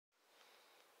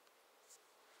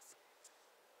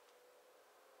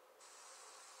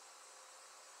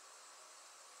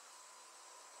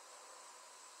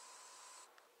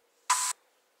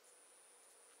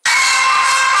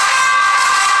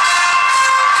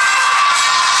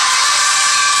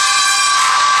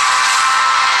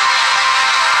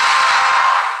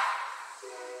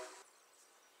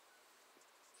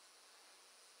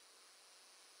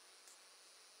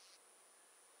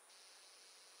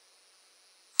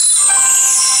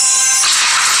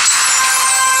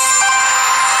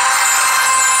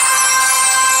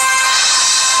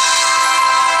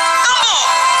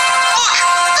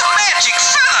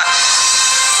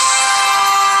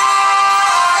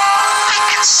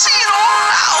see it all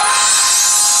now.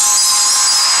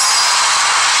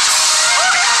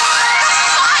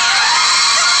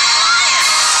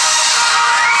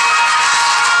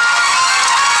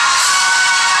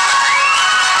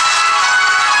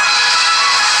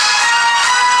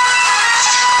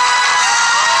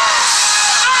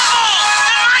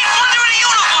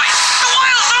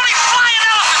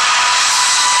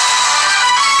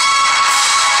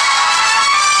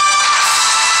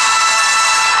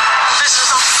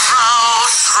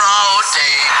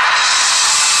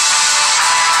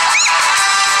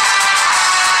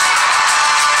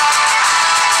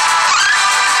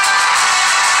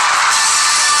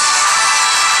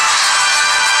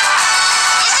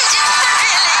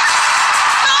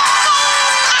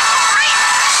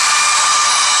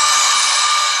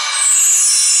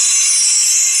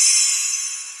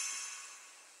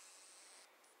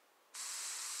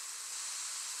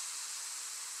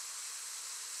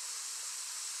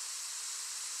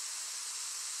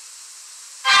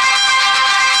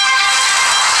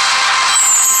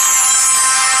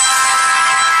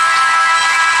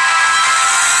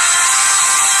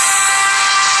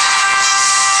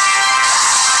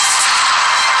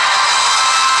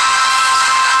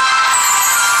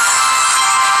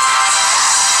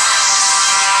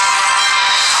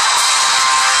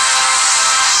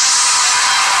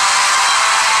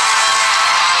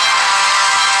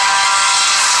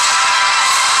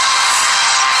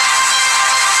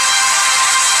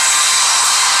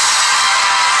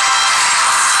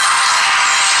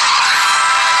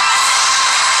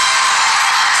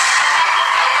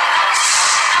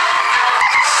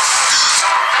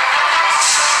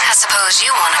 You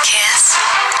want a kiss?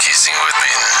 Kissing would be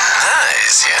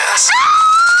nice, yes?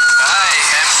 I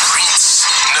am Prince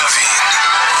Naveen.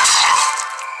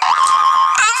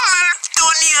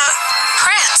 Dunya.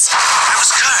 Prince? I was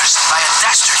cursed by a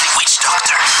dastardly witch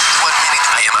doctor. One minute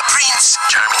I am a prince,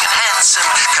 charming and handsome,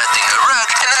 cutting a rug,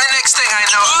 and then the next thing I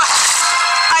know,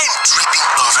 I'm tripping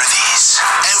over these.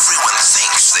 Everyone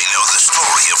thinks they know the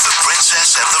story of the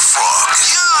Princess and the Frog.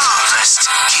 You must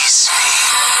kiss me.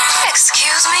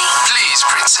 Excuse me? Please,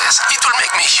 princess, it will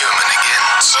make me human again.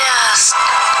 Just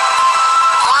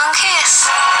one kiss.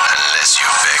 Unless you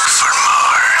beg for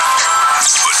more.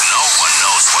 But no one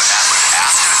knows what happened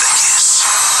after the kiss.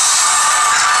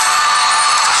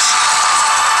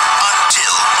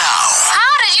 Until now.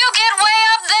 How did you get way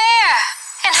up there?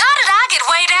 And how did I get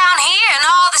way down here and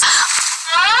all this?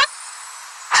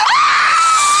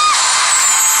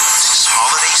 This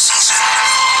holiday season.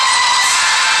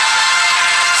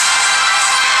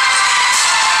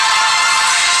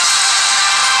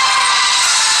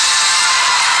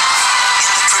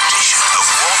 Of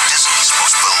Walt Disney's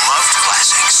most beloved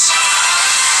classics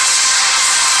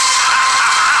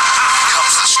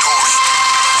comes the story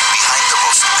behind the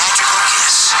most magical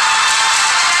kiss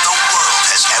the world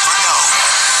has ever known.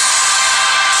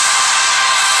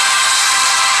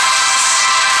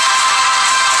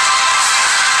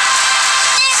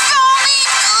 It's gonna be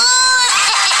good!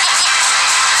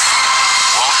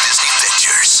 Walt Disney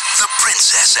Pictures, The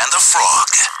Princess and the Frog.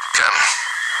 Come,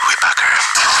 we back her.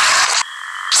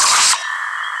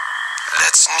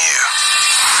 That's new.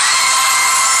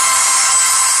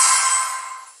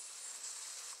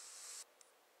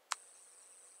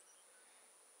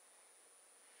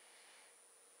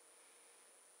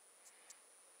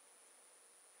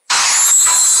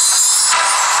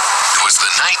 It was the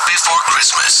night before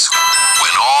Christmas,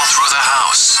 when all through the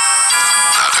house,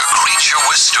 not a creature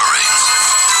was stirring,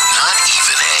 not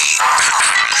even a...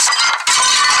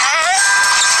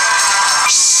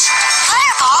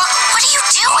 Fireball, what are you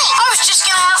doing? I was just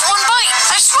gonna have one bite,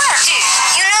 I swear.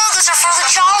 You know those are for the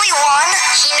jolly one.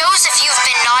 He knows if you've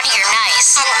been naughty or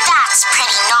nice, and that's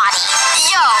pretty naughty.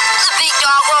 Yo, the big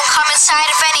dog won't come inside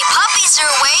if any puppies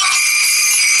are awake.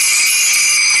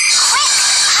 Quick,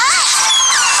 hide!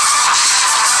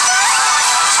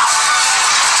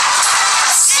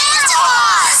 Santa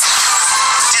Claus!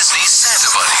 Disney's Santa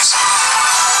Buddies.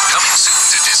 Coming soon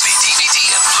to Disney DVD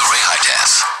and Blu-ray High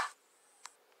Def.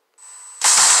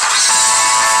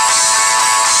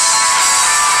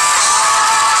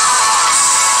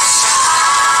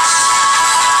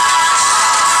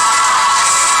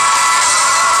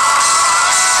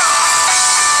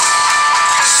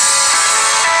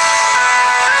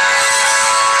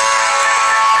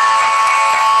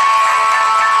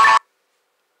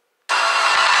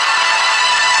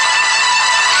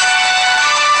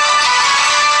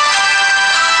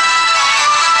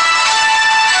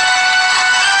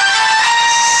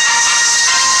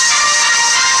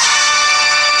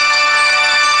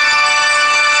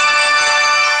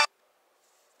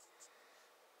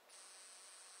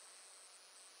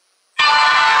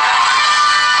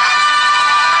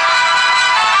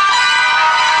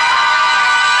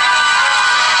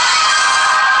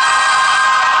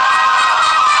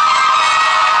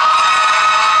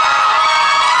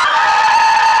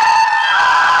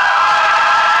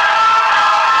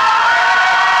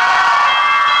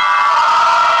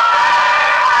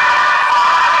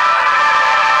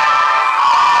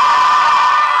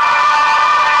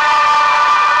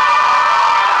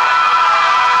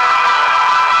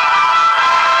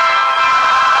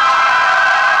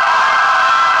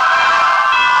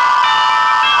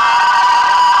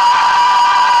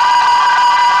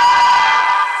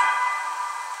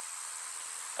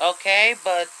 Blu-ray,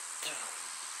 but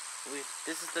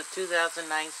this is the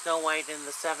 2009 Snow White and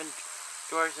the Seven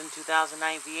Dwarfs in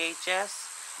 2009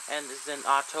 VHS, and this is in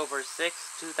October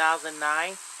 6th,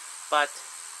 2009, but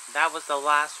that was the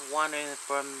last one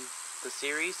from the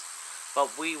series.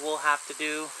 But we will have to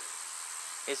do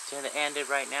is to end it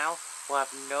right now. We'll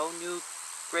have no new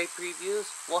great previews.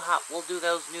 We'll do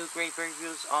those new great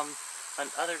previews on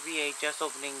other VHS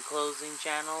opening and closing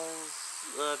channels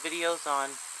videos on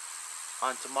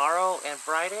tomorrow and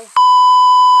Friday.